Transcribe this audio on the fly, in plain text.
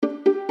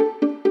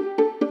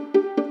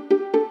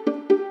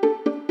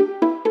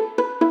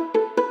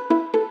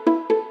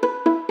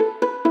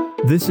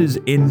This is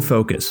In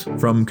Focus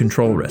from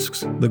Control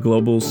Risks, the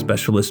global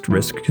specialist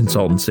risk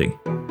consultancy.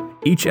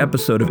 Each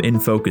episode of In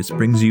Focus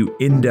brings you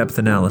in-depth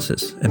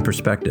analysis and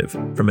perspective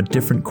from a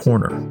different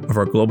corner of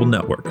our global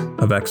network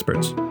of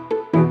experts.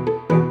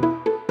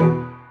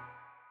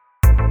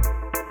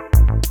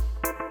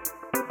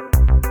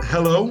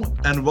 Hello,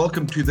 and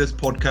welcome to this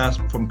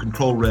podcast from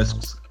Control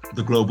Risks,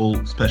 the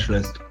global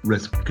specialist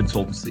risk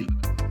consultancy.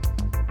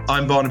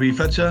 I'm Barnaby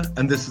Fletcher,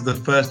 and this is the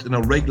first in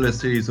a regular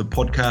series of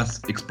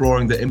podcasts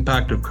exploring the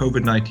impact of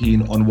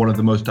COVID-19 on one of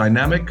the most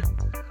dynamic,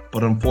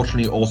 but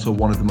unfortunately also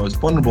one of the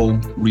most vulnerable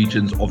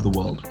regions of the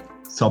world,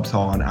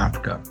 Sub-Saharan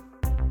Africa.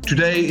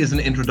 Today is an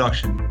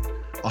introduction,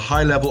 a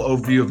high-level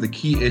overview of the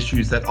key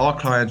issues that our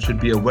clients should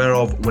be aware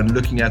of when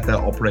looking at their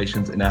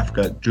operations in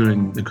Africa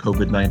during the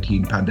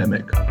COVID-19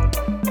 pandemic.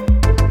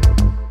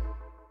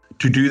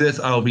 To do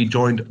this, I'll be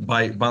joined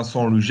by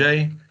Vincent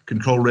Rouget,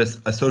 Control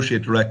Risk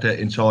Associate Director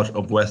in charge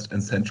of West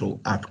and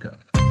Central Africa.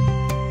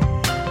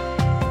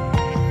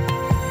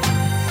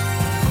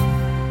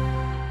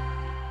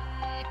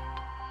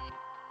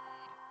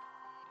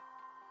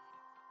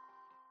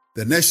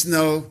 The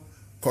National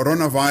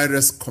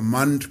Coronavirus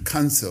Command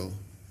Council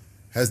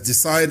has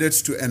decided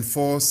to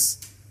enforce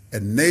a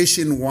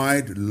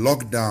nationwide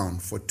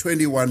lockdown for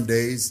 21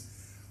 days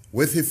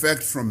with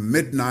effect from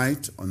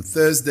midnight on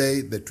Thursday,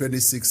 the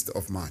 26th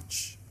of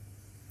March.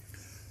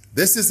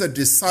 This is a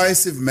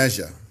decisive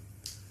measure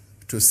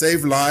to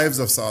save lives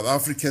of South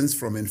Africans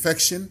from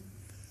infection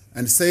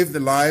and save the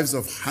lives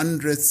of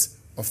hundreds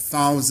of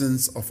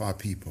thousands of our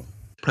people.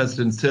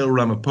 President Cyril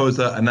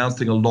Ramaphosa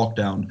announcing a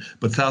lockdown,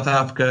 but South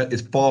Africa is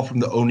far from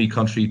the only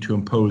country to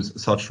impose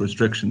such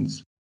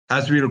restrictions.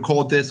 As we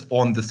record this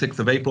on the 6th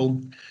of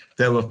April,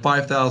 there were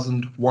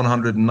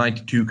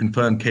 5,192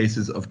 confirmed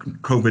cases of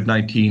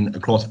COVID-19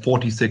 across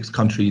 46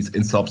 countries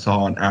in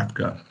Sub-Saharan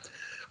Africa.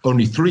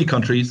 Only 3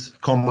 countries,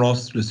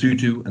 Comoros,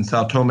 Lesotho, and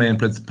Sao Tome and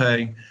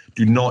Principe,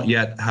 do not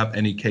yet have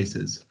any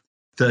cases.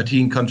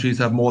 13 countries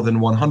have more than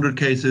 100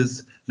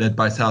 cases, led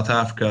by South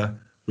Africa,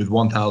 with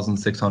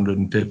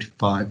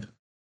 1,655.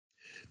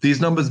 These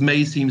numbers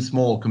may seem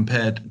small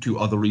compared to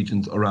other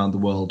regions around the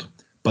world,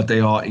 but they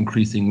are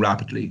increasing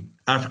rapidly.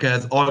 Africa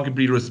has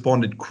arguably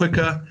responded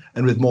quicker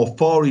and with more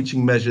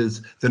far-reaching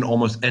measures than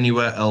almost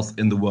anywhere else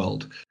in the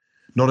world.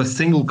 Not a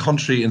single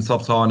country in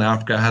Sub-Saharan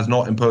Africa has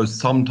not imposed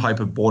some type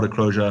of border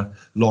closure,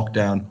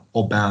 lockdown,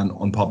 or ban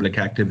on public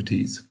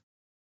activities.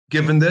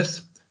 Given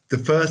this, the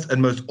first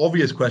and most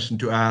obvious question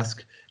to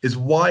ask is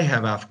why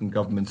have African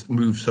governments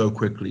moved so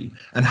quickly,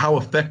 and how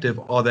effective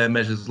are their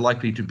measures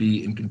likely to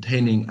be in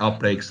containing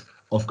outbreaks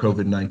of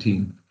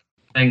COVID-19?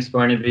 Thanks,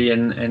 Barnaby,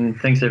 and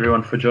thanks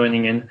everyone for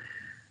joining in.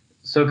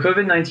 So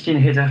COVID-19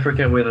 hit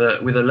Africa with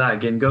a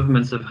lag, and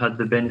governments have had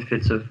the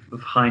benefits of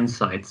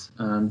hindsight.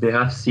 They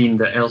have seen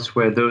that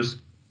elsewhere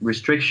those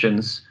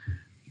restrictions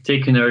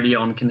taken early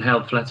on can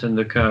help flatten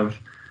the curve.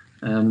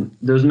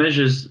 Those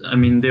measures,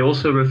 they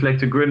also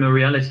reflect a grimmer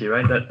reality,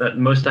 right? That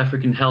most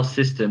African health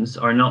systems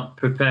are not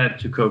prepared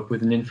to cope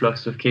with an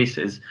influx of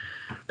cases.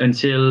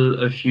 Until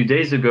a few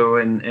days ago,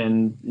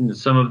 and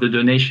some of the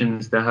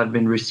donations that have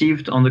been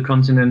received on the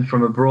continent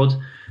from abroad,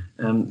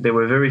 there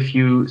were very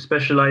few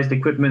specialized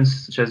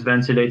equipments, such as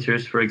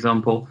ventilators, for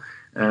example,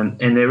 and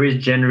there is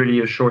generally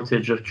a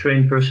shortage of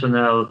trained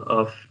personnel,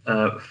 of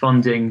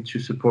funding to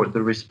support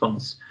the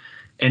response.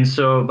 And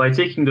so by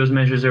taking those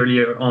measures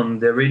earlier on,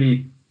 they're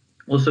really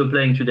also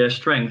playing to their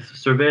strength: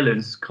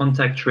 surveillance,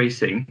 contact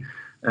tracing,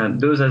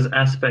 those as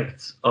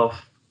aspects of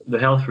the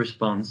health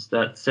response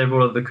that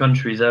several of the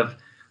countries have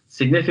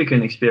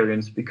significant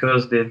experience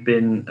because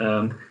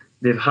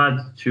they've had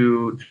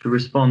to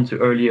respond to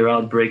earlier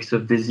outbreaks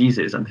of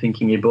diseases. I'm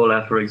thinking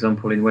Ebola, for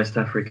example, in West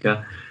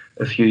Africa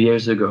a few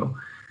years ago.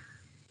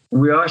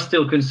 We are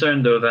still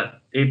concerned, though,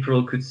 that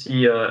April could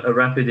see a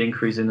rapid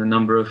increase in the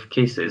number of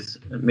cases,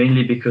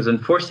 mainly because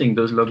enforcing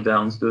those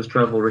lockdowns, those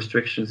travel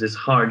restrictions, is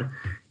hard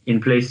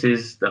in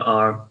places that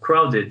are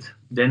crowded,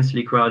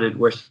 densely crowded,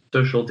 where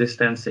social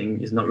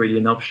distancing is not really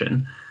an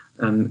option,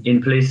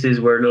 in places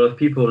where a lot of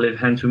people live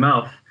hand to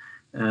mouth,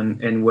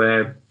 and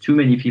where too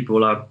many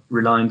people are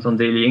reliant on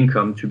daily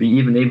income to be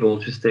even able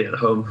to stay at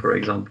home, for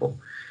example.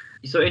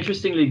 So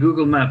interestingly,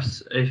 Google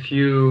Maps a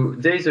few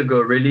days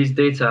ago released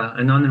data,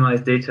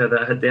 anonymized data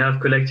that they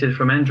have collected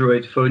from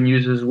Android phone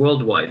users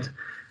worldwide,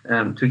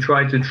 to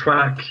try to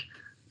track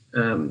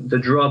the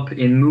drop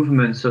in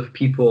movements of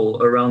people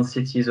around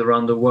cities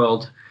around the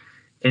world.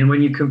 And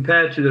when you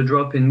compare to the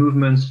drop in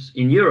movements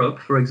in Europe,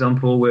 for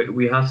example, where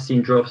we have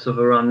seen drops of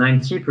around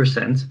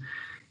 90%,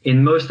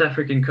 in most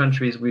African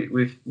countries,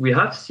 we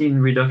have seen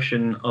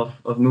reduction of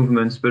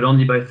movements, but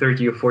only by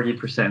 30 or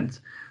 40%.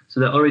 So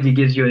that already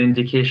gives you an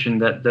indication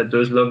that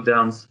those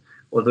lockdowns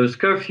or those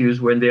curfews,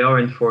 when they are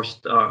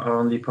enforced, are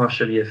only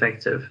partially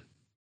effective.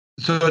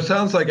 So it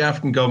sounds like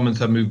African governments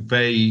have moved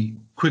very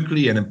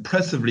quickly and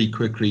impressively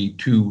quickly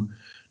to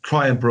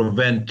try and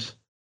prevent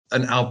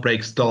an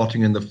outbreak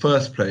starting in the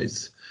first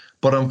place.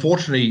 But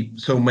unfortunately,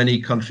 so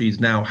many countries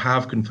now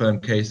have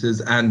confirmed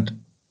cases, and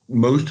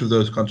most of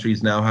those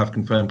countries now have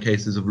confirmed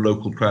cases of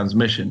local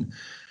transmission.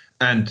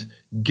 And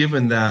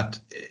given that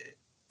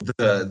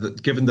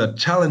given the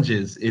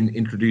challenges in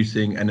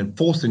introducing and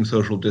enforcing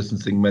social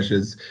distancing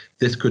measures,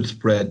 this could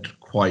spread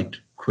quite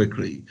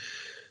quickly.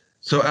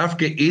 So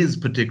Africa is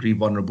particularly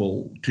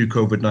vulnerable to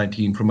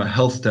COVID-19 from a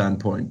health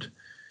standpoint,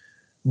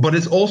 but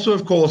it's also,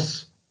 of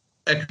course,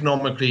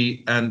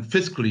 economically and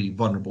fiscally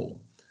vulnerable.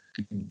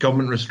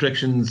 Government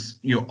restrictions,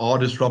 are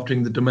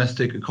disrupting the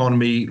domestic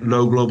economy.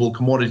 Low global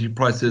commodity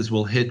prices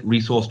will hit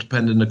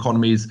resource-dependent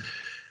economies.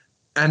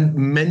 And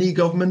many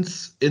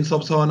governments in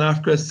sub-Saharan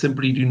Africa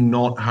simply do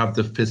not have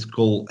the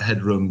fiscal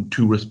headroom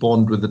to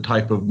respond with the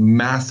type of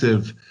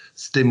massive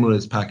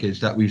stimulus package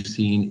that we've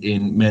seen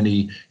in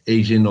many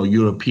Asian or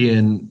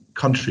European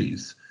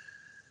countries.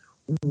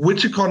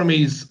 Which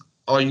economies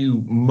are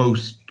you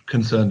most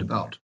concerned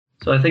about?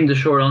 So I think the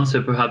short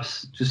answer,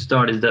 perhaps to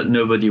start, is that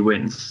nobody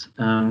wins.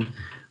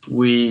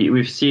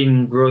 We've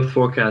seen growth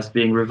forecasts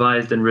being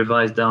revised and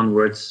revised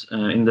downwards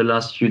in the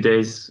last few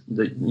days.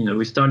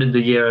 We started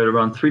the year at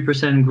around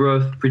 3%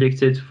 growth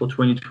predicted for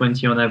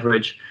 2020 on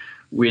average.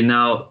 We're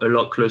now a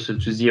lot closer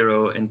to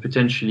zero, and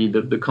potentially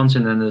the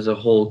continent as a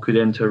whole could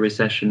enter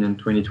recession in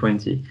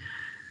 2020.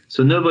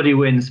 So nobody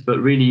wins, but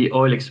really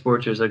oil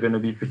exporters are going to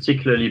be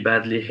particularly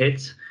badly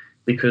hit,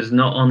 because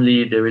not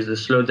only there is a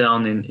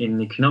slowdown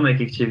in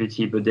economic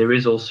activity, but there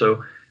is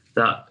also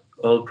that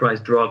oil price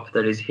drop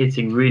that is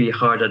hitting really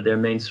hard at their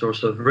main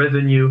source of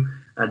revenue,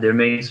 at their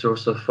main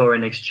source of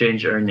foreign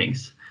exchange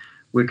earnings.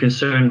 We're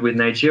concerned with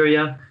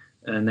Nigeria.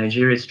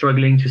 Nigeria is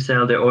struggling to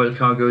sell their oil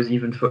cargoes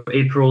even for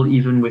April,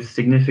 even with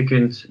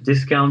significant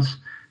discounts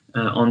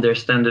on their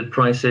standard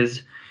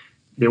prices.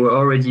 They were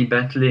already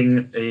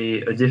battling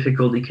a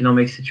difficult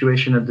economic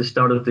situation at the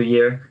start of the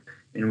year,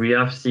 and we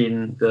have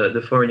seen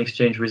the foreign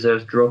exchange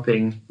reserves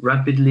dropping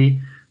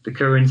rapidly, the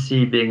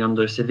currency being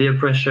under severe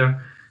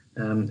pressure.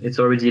 It's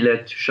already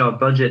led to sharp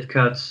budget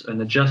cuts, an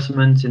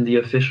adjustment in the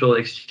official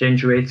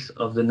exchange rates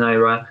of the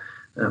Naira,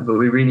 but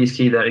we really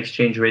see that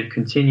exchange rate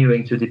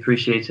continuing to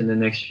depreciate in the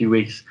next few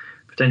weeks,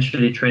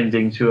 potentially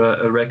trending to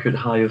a record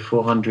high of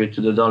 400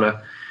 to the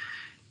dollar.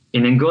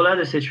 In Angola,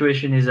 the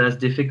situation is as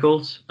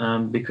difficult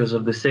because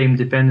of the same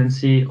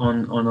dependency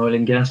on oil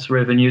and gas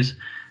revenues,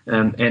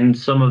 and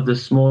some of the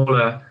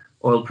smaller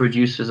oil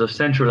producers of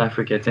Central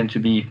Africa tend to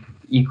be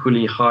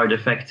equally hard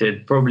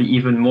affected, probably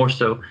even more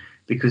so,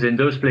 because in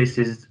those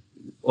places,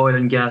 oil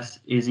and gas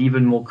is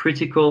even more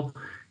critical.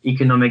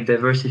 Economic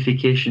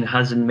diversification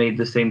hasn't made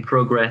the same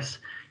progress,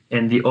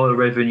 and the oil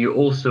revenue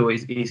also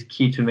is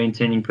key to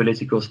maintaining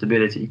political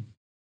stability.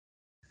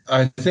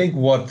 I think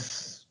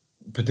what's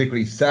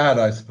particularly sad,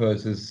 I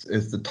suppose,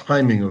 is the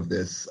timing of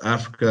this.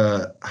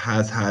 Africa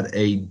has had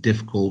a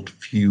difficult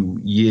few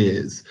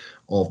years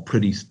of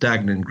pretty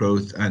stagnant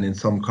growth, and in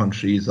some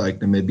countries like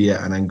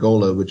Namibia and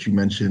Angola, which you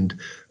mentioned,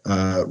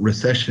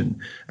 recession.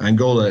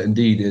 Angola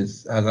indeed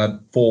has had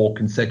 4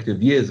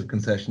 consecutive years of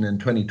concession, and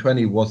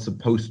 2020 was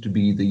supposed to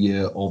be the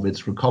year of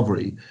its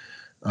recovery.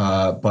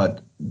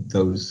 But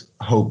those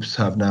hopes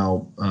have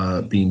now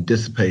been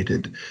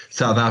dissipated.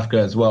 South Africa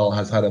as well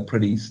has had a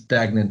pretty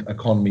stagnant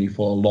economy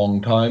for a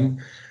long time,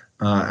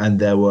 and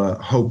there were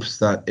hopes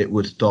that it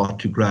would start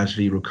to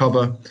gradually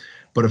recover.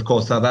 But of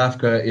course, South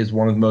Africa is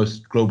one of the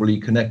most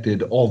globally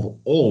connected of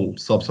all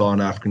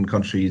sub-Saharan African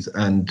countries,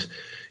 and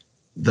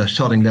the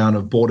shutting down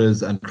of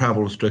borders and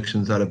travel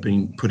restrictions that have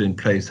been put in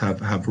place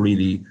have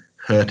really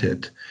hurt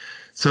it.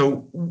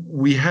 So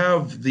we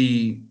have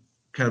the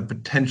kind of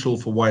potential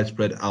for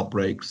widespread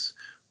outbreaks,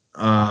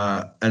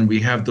 and we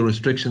have the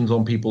restrictions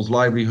on people's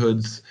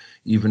livelihoods,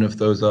 even if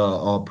those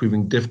are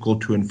proving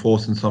difficult to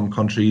enforce in some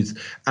countries,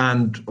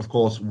 and of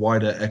course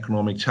wider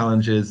economic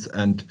challenges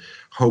and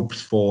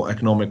hopes for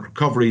economic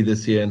recovery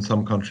this year in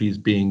some countries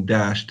being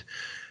dashed.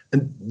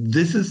 And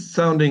this is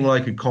sounding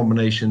like a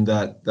combination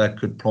that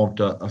could prompt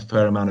a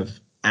fair amount of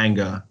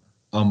anger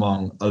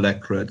among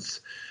electorates.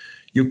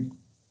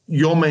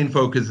 Your main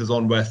focus is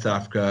on West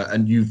Africa,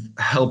 and you've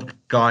helped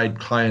guide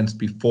clients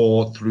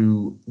before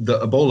through the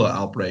Ebola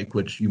outbreak,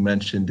 which you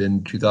mentioned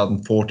in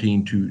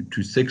 2014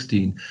 to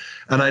 16.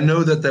 And I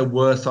know that there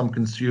were some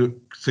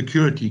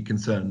security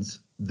concerns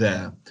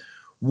there.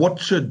 What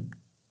should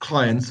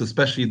clients,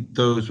 especially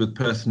those with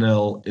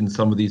personnel in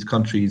some of these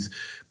countries,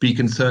 be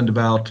concerned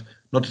about,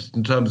 not just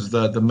in terms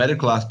of the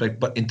medical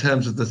aspect, but in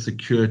terms of the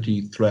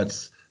security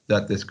threats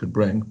that this could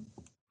bring?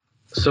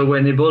 So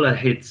when Ebola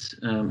hit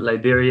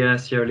Liberia,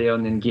 Sierra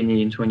Leone, and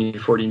Guinea in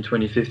 2014,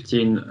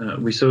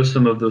 2015, we saw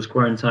some of those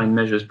quarantine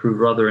measures prove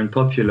rather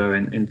unpopular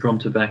and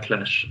prompt a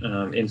backlash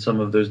in some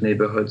of those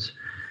neighborhoods.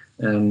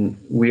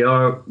 We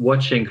are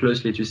watching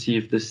closely to see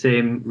if the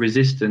same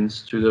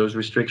resistance to those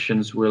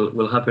restrictions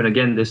will happen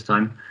again this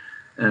time.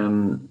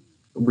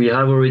 We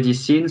have already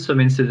seen some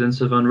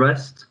incidents of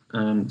unrest,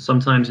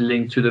 sometimes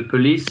linked to the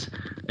police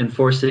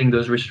enforcing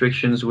those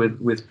restrictions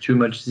with too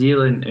much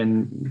zeal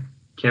and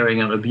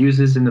carrying out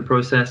abuses in the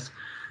process,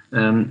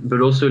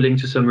 but also linked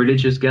to some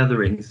religious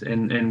gatherings.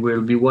 And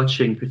we'll be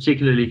watching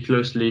particularly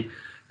closely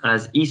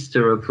as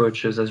Easter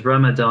approaches, as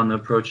Ramadan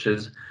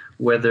approaches,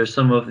 whether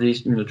some of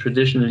these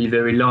traditionally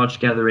very large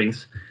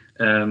gatherings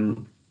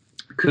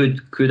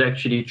could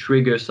actually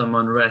trigger some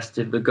unrest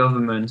if the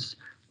governments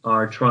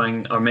are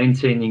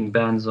maintaining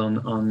bans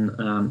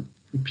on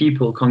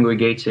people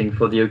congregating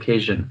for the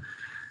occasion.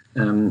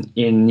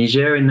 In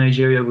Niger and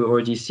Nigeria, we've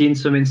already seen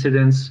some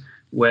incidents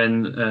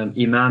when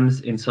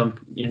imams in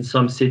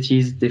some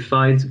cities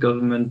defied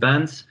government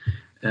bans.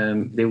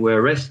 They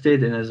were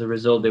arrested, and as a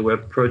result, there were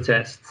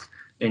protests.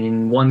 And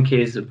in one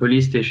case, a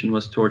police station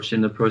was torched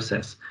in the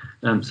process.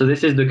 So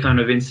this is the kind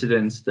of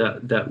incidents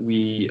that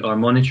we are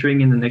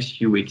monitoring in the next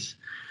few weeks.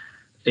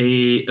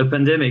 A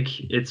pandemic,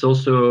 it's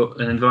also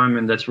an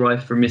environment that's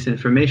rife for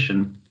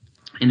misinformation.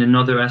 And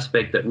another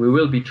aspect that we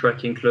will be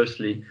tracking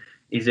closely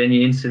is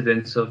any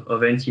incidents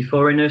of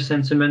anti-foreigner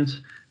sentiment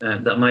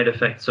that might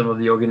affect some of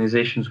the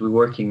organizations we're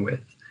working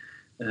with.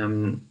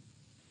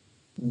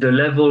 The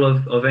level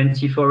of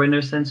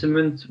anti-foreigner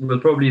sentiment will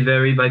probably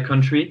vary by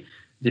country,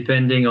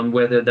 depending on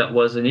whether that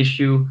was an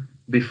issue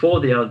before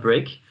the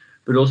outbreak,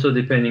 but also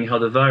depending how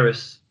the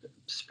virus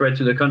spread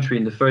to the country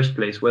in the first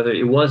place, whether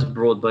it was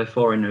brought by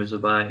foreigners or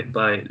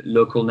by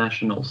local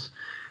nationals.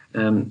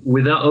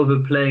 Without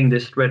overplaying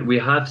this threat, we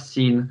have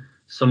seen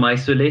some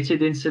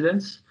isolated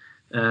incidents,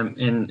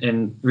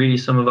 and really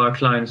some of our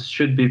clients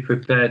should be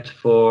prepared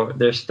for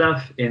their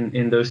staff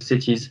in those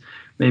cities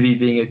maybe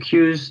being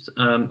accused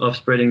of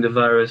spreading the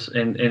virus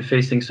and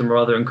facing some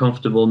rather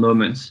uncomfortable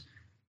moments.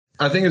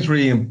 I think it's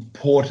really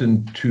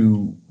important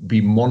to be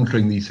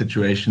monitoring these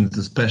situations,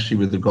 especially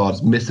with regards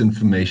to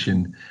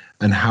misinformation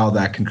and how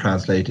that can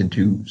translate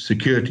into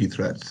security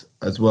threats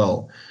as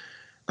well.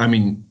 I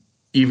mean,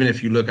 even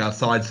if you look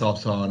outside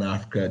Sub-Saharan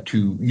Africa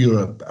to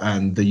Europe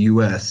and the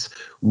US,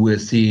 we're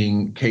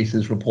seeing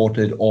cases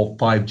reported of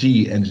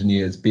 5G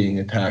engineers being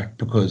attacked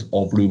because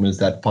of rumors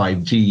that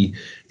 5G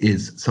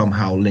is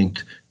somehow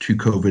linked to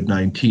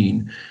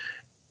COVID-19.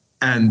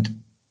 And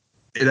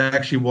it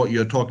actually, what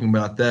you're talking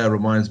about there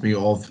reminds me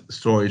of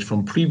stories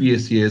from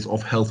previous years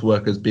of health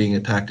workers being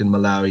attacked in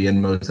Malawi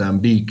and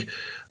Mozambique,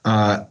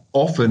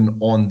 often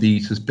on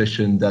the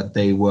suspicion that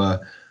they were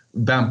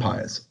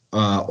vampires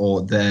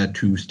or there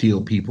to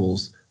steal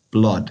people's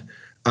blood.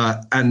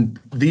 And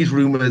these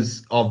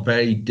rumors are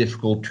very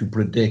difficult to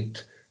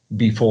predict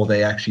before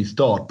they actually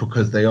start,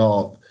 because they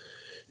are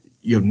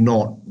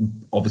not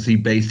obviously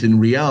based in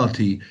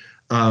reality.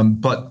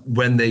 But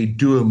when they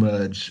do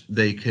emerge,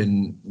 they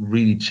can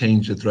really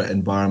change the threat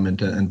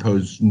environment and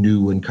pose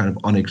new and kind of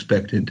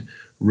unexpected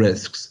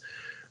risks.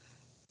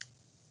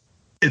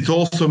 It's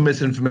also,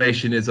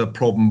 misinformation is a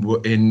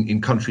problem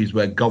in countries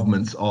where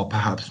governments are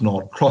perhaps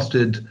not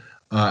trusted,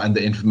 and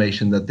the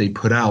information that they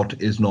put out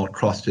is not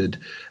trusted.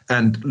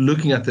 And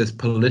looking at this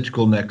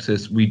political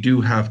nexus, we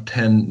do have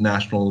 10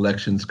 national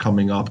elections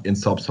coming up in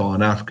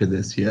Sub-Saharan Africa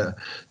this year.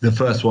 The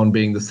first one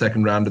being the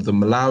second round of the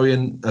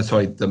Malian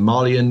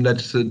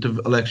legislative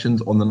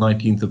elections on the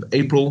 19th of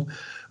April.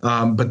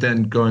 But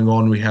then going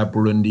on, we have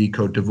Burundi,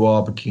 Cote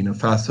d'Ivoire, Burkina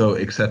Faso,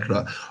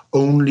 etc.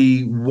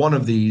 Only one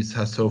of these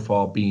has so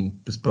far been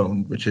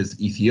postponed, which is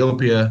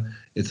Ethiopia.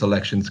 Its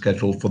election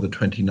scheduled for the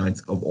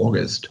 29th of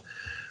August.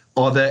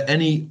 Are there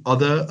any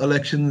other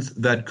elections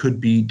that could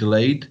be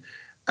delayed?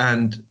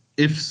 And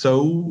if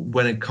so,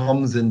 when it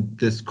comes in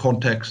this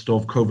context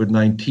of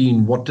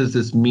COVID-19, what does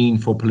this mean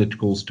for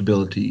political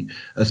stability,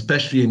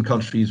 especially in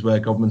countries where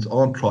governments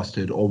aren't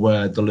trusted or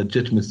where the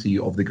legitimacy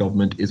of the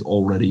government is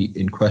already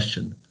in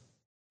question?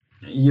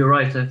 You're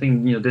right. I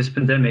think this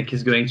pandemic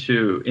is going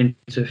to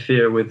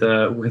interfere with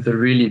a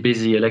really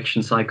busy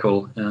election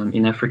cycle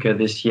in Africa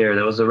this year.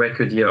 There was a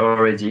record year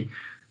already.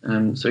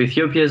 So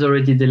Ethiopia is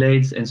already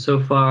delayed, and so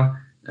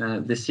far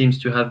this seems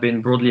to have been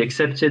broadly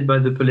accepted by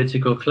the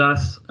political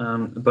class.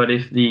 But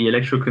if the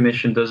Electoral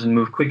Commission doesn't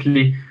move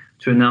quickly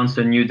to announce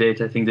a new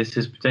date, I think this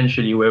is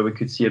potentially where we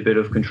could see a bit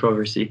of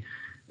controversy.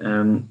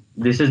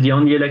 This is the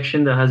only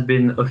election that has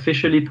been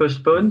officially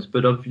postponed,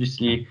 but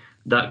obviously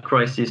that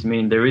crisis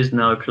means there is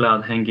now a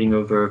cloud hanging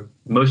over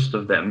most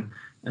of them,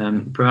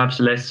 perhaps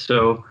less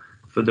so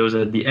for those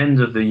at the end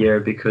of the year,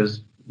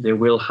 because they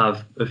will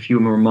have a few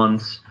more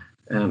months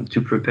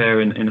to prepare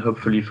and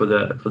hopefully for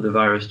the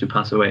virus to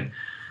pass away.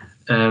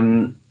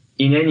 In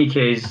any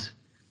case,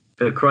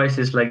 a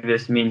crisis like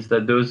this means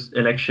that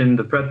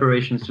the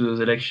preparations to those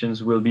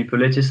elections will be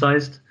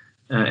politicized,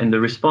 and the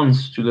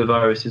response to the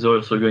virus is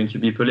also going to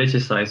be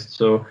politicized.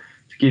 So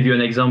to give you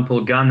an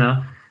example,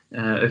 Ghana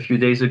a few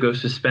days ago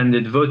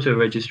suspended voter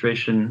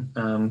registration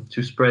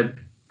to spread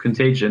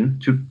contagion,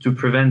 to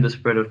prevent the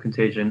spread of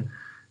contagion.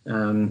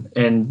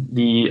 And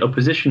the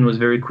opposition was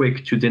very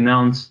quick to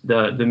denounce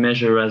the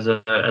measure as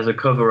a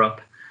cover-up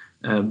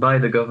by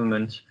the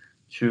government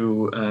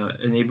to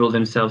enable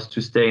themselves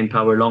to stay in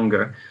power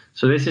longer.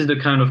 So this is the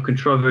kind of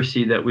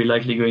controversy that we're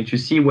likely going to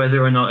see,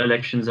 whether or not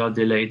elections are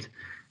delayed.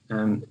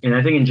 And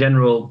I think in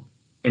general,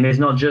 and it's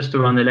not just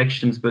around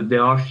elections, but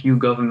there are few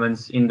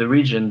governments in the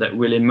region that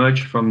will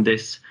emerge from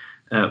this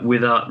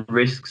without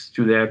risks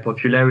to their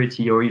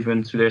popularity or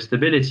even to their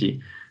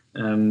stability.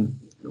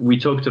 We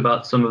talked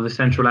about some of the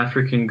Central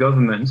African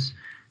governments,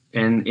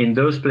 and in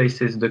those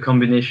places, the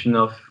combination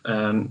of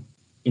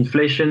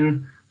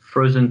inflation,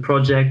 frozen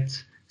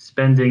projects,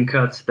 spending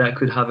cuts that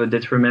could have a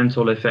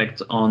detrimental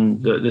effect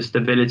on the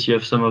stability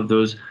of some of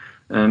those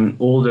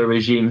older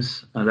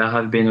regimes that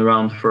have been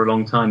around for a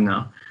long time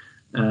now.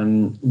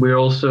 We're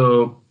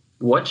also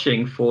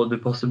watching for the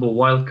possible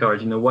wild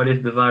card. What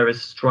if the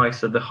virus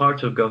strikes at the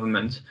heart of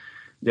government?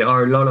 There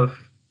are a lot of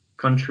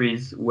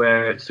countries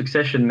where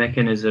succession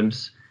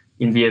mechanisms,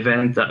 in the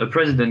event that a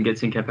president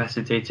gets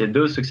incapacitated,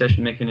 those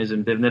succession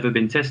mechanisms, they've never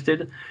been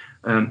tested,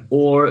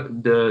 or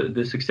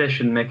the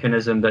succession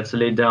mechanism that's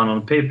laid down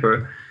on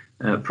paper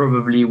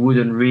probably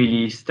wouldn't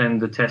really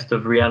stand the test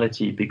of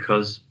reality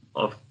because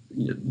of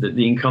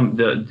the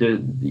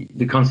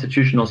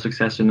constitutional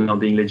succession not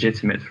being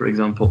legitimate, for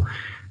example.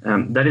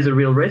 That is a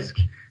real risk,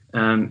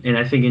 and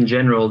I think in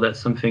general that's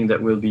something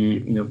that we'll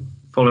be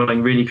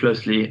following really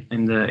closely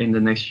in the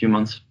next few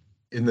months.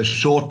 In the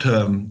short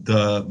term,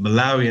 the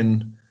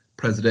Malawian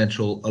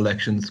presidential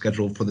elections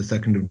scheduled for the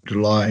 2nd of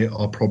July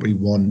are probably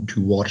one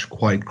to watch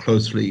quite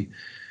closely.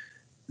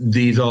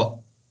 These are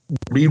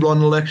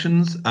rerun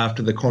elections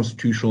after the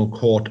Constitutional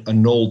Court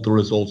annulled the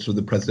results of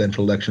the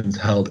presidential elections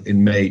held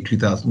in May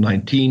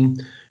 2019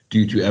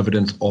 due to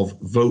evidence of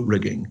vote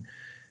rigging.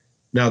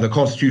 Now, the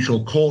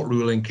Constitutional Court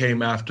ruling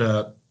came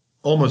after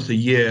almost a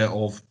year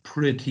of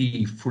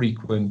pretty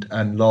frequent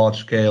and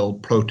large-scale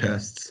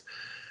protests.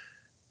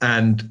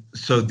 And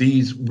so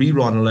these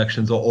rerun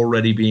elections are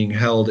already being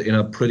held in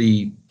a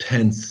pretty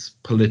tense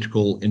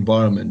political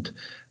environment.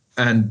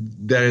 And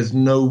there is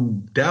no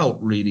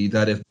doubt, really,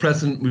 that if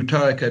President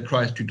Mutharika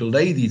tries to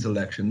delay these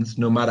elections,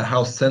 no matter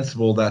how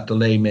sensible that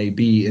delay may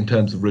be in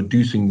terms of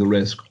reducing the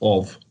risk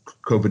of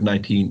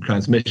COVID-19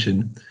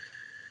 transmission,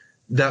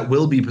 that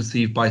will be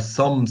perceived by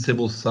some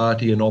civil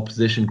society and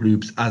opposition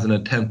groups as an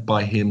attempt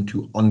by him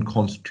to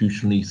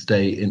unconstitutionally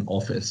stay in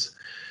office.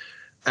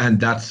 And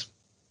that's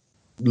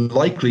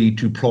likely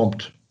to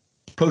prompt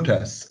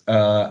protests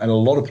and a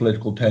lot of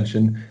political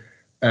tension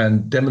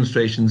and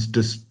demonstrations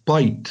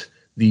despite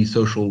the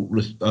social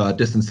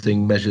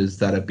distancing measures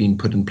that have been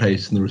put in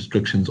place and the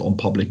restrictions on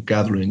public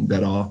gathering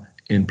that are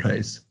in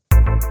place.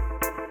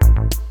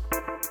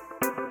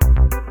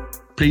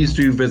 Please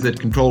do visit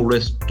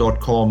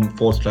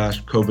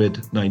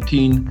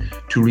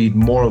controlrisk.com/COVID-19 to read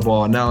more of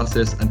our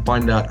analysis and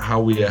find out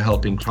how we are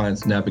helping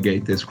clients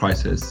navigate this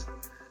crisis.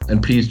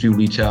 And please do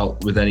reach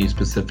out with any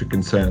specific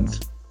concerns.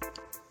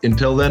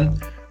 Until then,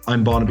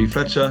 I'm Barnaby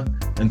Fletcher,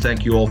 and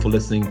thank you all for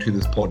listening to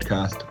this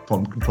podcast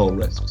from Control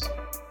Risks.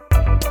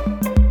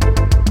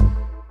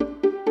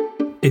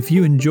 If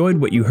you enjoyed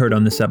what you heard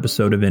on this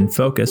episode of In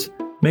Focus,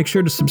 make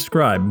sure to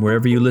subscribe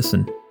wherever you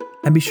listen.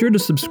 And be sure to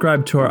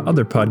subscribe to our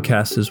other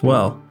podcasts as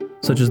well,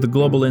 such as The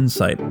Global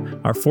Insight,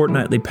 our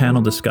fortnightly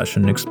panel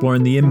discussion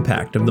exploring the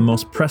impact of the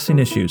most pressing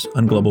issues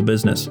on global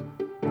business.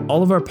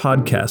 All of our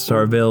podcasts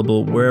are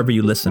available wherever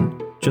you listen.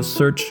 Just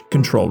search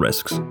Control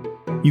Risks.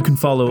 You can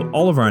follow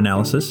all of our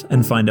analysis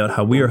and find out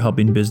how we are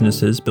helping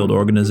businesses build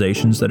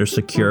organizations that are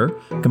secure,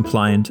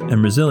 compliant,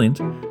 and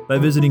resilient by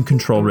visiting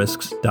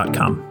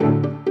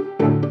controlrisks.com.